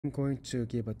I'm going to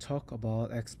give a talk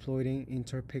about exploiting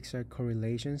interpixel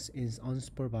correlations in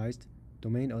unsupervised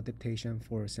domain adaptation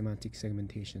for semantic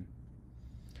segmentation.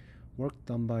 Work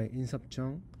done by Inseop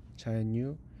Chung,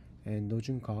 Jayeon, and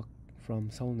Nojun Kwak from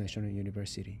Seoul National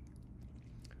University.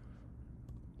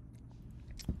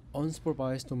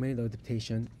 Unsupervised domain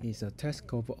adaptation is a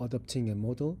task of adapting a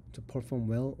model to perform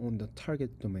well on the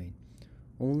target domain,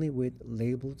 only with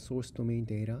labeled source domain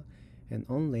data and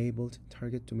unlabeled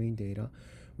target domain data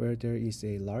where there is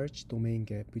a large domain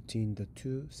gap between the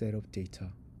two sets of data.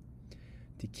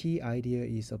 The key idea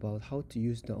is about how to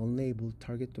use the unlabeled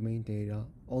target domain data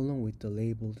along with the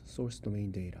labeled source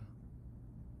domain data.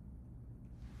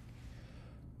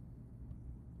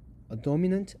 A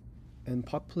dominant and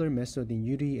popular method in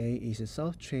UDA is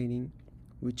self-training,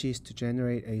 which is to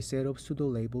generate a set of pseudo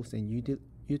labels and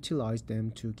utilize them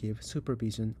to give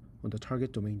supervision on the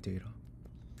target domain data.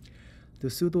 The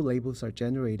pseudo labels are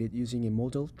generated using a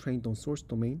model trained on source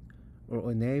domain or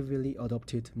a naively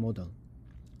adopted model.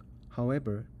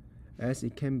 However, as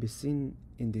it can be seen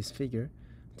in this figure,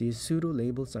 these pseudo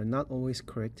labels are not always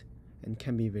correct and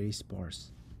can be very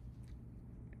sparse.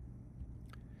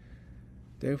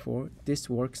 Therefore, this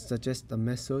work suggests a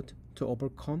method to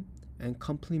overcome and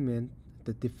complement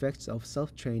the defects of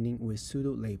self-training with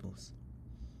pseudo labels.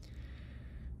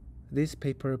 This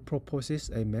paper proposes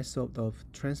a method of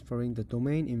transferring the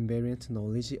domain-invariant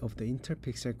knowledge of the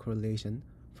interpixel correlation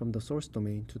from the source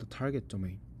domain to the target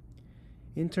domain.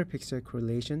 Interpixel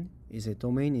correlation is a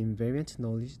domain-invariant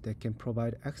knowledge that can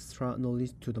provide extra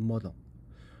knowledge to the model.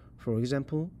 For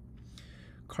example,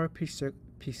 car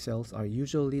pixels are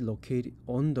usually located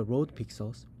on the road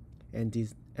pixels, and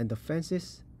the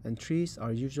fences and trees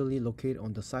are usually located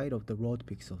on the side of the road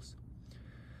pixels.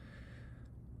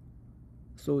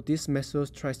 So this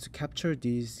method tries to capture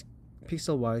these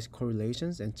pixel-wise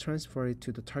correlations and transfer it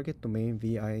to the target domain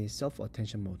via a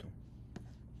self-attention model.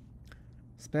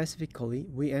 Specifically,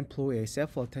 we employ a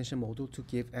self-attention model to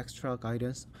give extra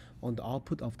guidance on the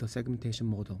output of the segmentation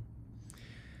model.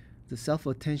 The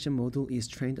self-attention model is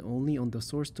trained only on the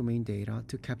source domain data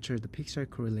to capture the pixel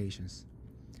correlations.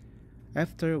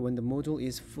 After, when the model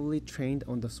is fully trained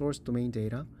on the source domain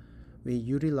data, we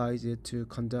utilize it to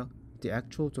conduct the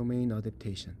actual domain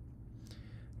adaptation.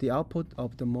 The output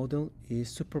of the model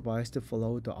is supervised to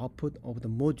follow the output of the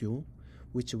module,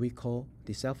 which we call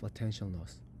the self-attention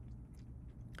loss.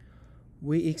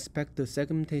 We expect the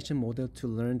segmentation model to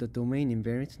learn the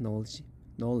domain-invariant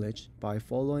knowledge by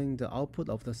following the output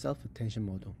of the self-attention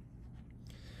model.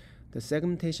 The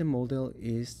segmentation model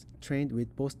is trained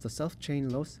with both the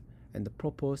self-trained loss and the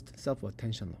proposed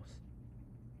self-attention loss.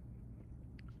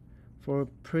 For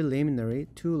preliminary,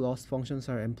 two loss functions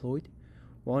are employed.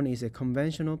 One is a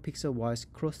conventional pixel-wise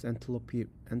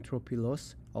cross-entropy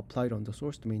loss applied on the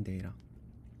source domain data.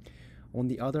 On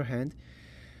the other hand,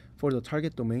 for the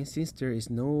target domain, since there is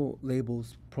no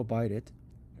labels provided,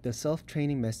 the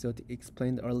self-training method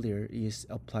explained earlier is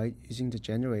applied using the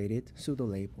generated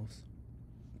pseudo-labels.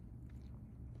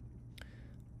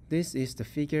 This is the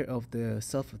figure of the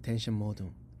self-attention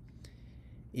model.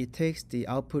 It takes the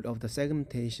output of the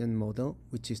segmentation model,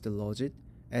 which is the logic,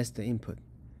 as the input.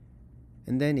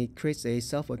 And then it creates a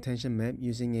self-attention map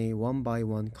using a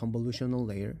 1-by-1 convolutional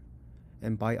layer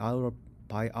and by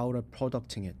outer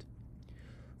producting it.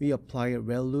 We apply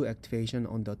ReLU activation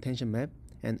on the attention map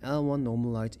and L1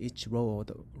 normalize each row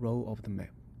of the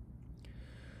map.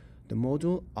 The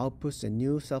module outputs a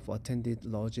new self-attended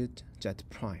logic Z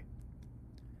prime.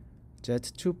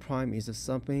 Z2 prime is a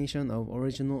summation of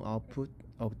original output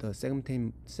of the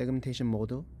segmentation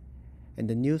model and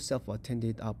the new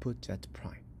self-attended output Z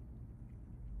prime.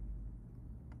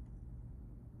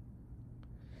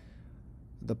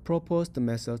 The proposed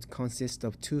method consists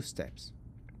of two steps.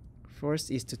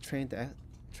 First is to train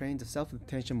the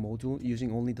self-attention module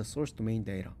using only the source domain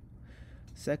data.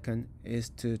 Second is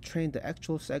to train the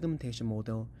actual segmentation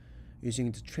model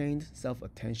using the trained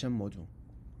self-attention module.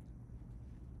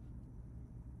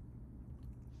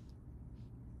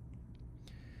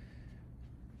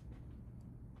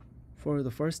 For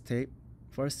the first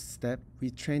step,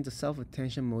 we train the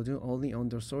self-attention module only on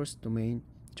the source domain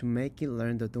to make it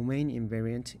learn the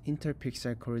domain-invariant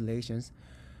interpixel correlations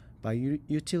by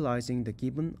utilizing the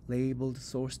given labeled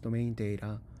source domain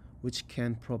data, which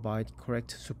can provide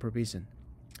correct supervision.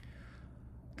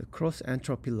 The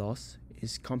cross-entropy loss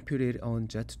is computed on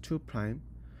Z2'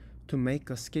 to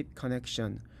make a skip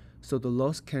connection, so the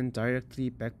loss can directly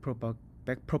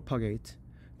backpropagate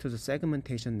to the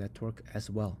segmentation network as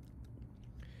well.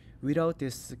 Without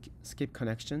this skip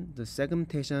connection, the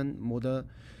segmentation model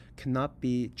cannot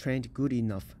be trained good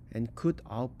enough and could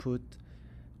output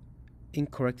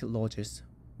incorrect logics,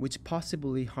 which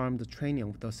possibly harm the training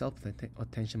of the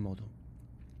self-attention model.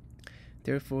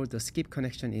 Therefore, the skip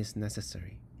connection is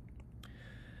necessary.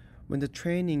 When the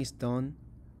training is done,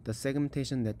 the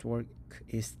segmentation network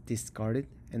is discarded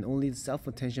and only the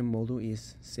self-attention model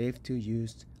is safe to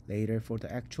use later for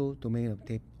the actual domain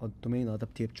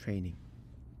adaptive training.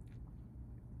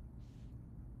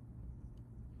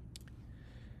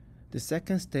 The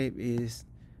second step is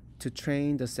to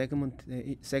train the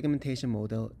segmentation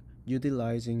model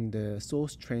utilizing the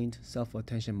source-trained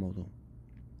self-attention model.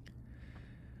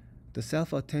 The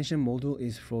self-attention model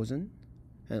is frozen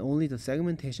and only the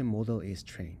segmentation model is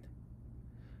trained.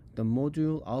 The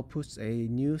module outputs a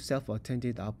new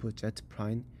self-attended output Z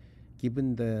prime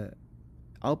given the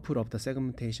output of the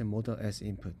segmentation model as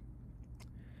input.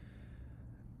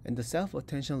 And the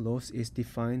self-attention loss is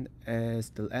defined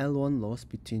as the L1 loss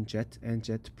between Z and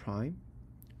Z prime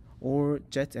or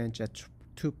Z and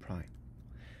Z2 prime.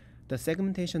 The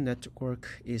segmentation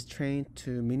network is trained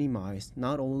to minimize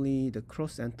not only the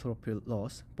cross-entropy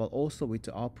loss but also with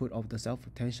the output of the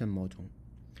self-attention module.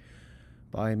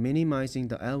 By minimizing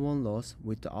the L1 loss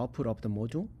with the output of the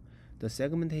module, the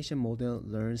segmentation model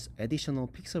learns additional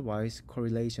pixel-wise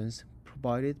correlations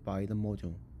provided by the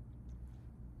module.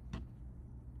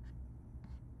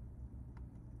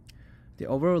 The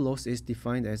overall loss is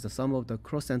defined as the sum of the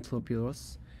cross-entropy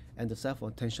loss and the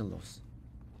self-attention loss.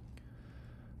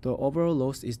 The overall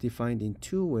loss is defined in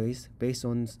two ways based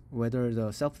on whether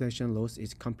the self-attention loss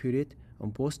is computed on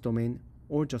both domain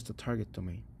or just the target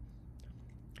domain.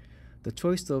 The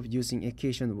choice of using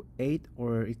equation 8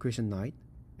 or equation 9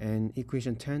 and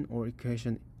equation 10 or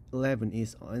equation 11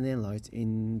 is analyzed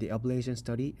in the ablation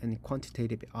study and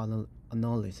quantitative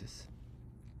analysis.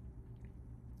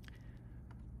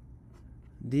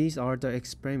 These are the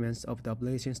experiments of the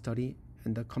ablation study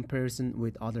and the comparison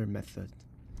with other methods.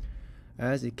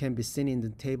 As it can be seen in the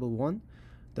table 1,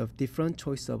 the different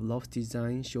choice of loss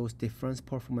design shows different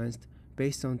performance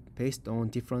based on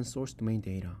different source domain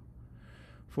data.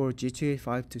 For GTA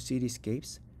 5 to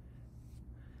cityscapes,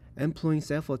 employing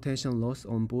self-attention loss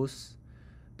on both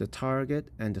the target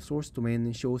and the source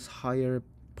domain shows higher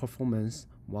performance,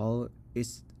 while it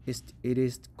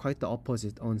is quite the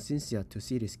opposite on Inseop to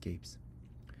cityscapes.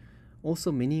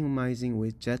 Also, minimizing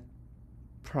with Z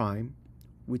prime,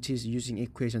 which is using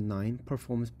equation 9,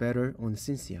 performs better on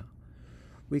Inseop.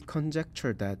 We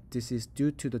conjecture that this is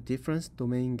due to the difference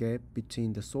domain gap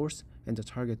between the source and the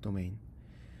target domain.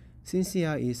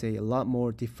 Inseop is a lot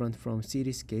more different from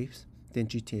cityscapes than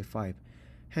GTA 5,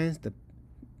 hence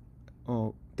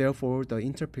therefore the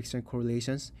interpixel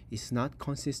correlations is not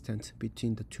consistent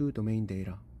between the two domain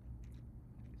data.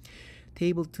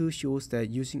 Table 2 shows that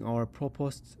using our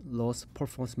proposed loss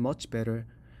performs much better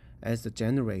as the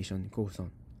generation goes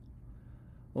on.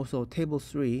 Also, Table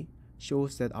 3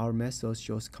 shows that our method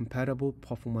shows compatible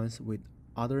performance with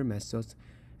other methods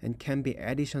and can be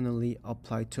additionally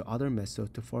applied to other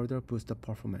methods to further boost the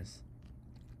performance.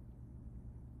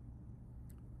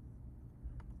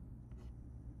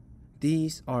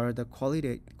 These are the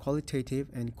qualitative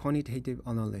and quantitative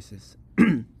analysis.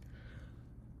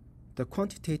 The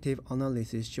quantitative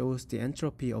analysis shows the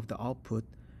entropy of the output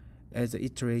as the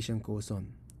iteration goes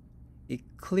on. It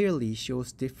clearly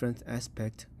shows different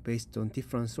aspects based on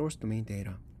different source domain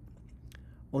data.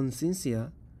 On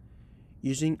Inseop,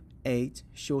 using 8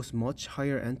 shows much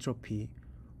higher entropy,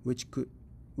 which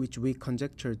we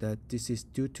conjecture that this is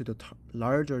due to the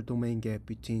larger domain gap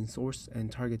between source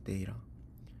and target data.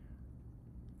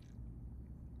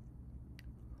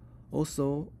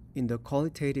 Also, in the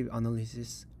qualitative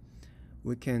analysis,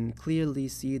 we can clearly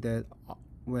see that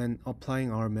when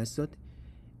applying our method,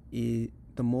 the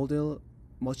model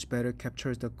much better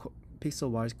captures the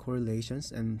pixel-wise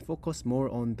correlations and focus more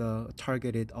on the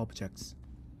targeted objects.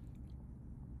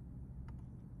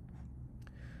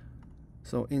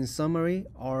 So in summary,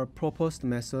 our proposed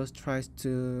method tries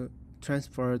to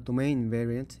transfer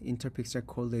domain-invariant interpixel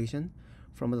correlation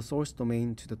from the source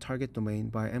domain to the target domain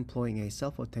by employing a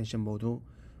self-attention model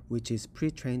which is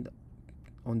pre-trained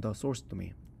on the source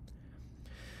domain.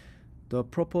 The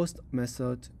proposed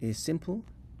method is simple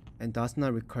and does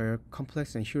not require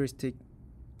complex and heuristic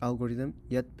algorithm,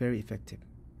 yet very effective.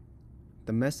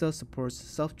 The method supports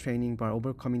self-training by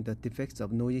overcoming the defects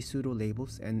of noisy pseudo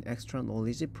labels and extra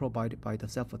knowledge provided by the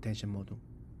self-attention model.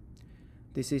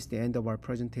 This is the end of our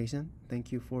presentation.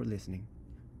 Thank you for listening.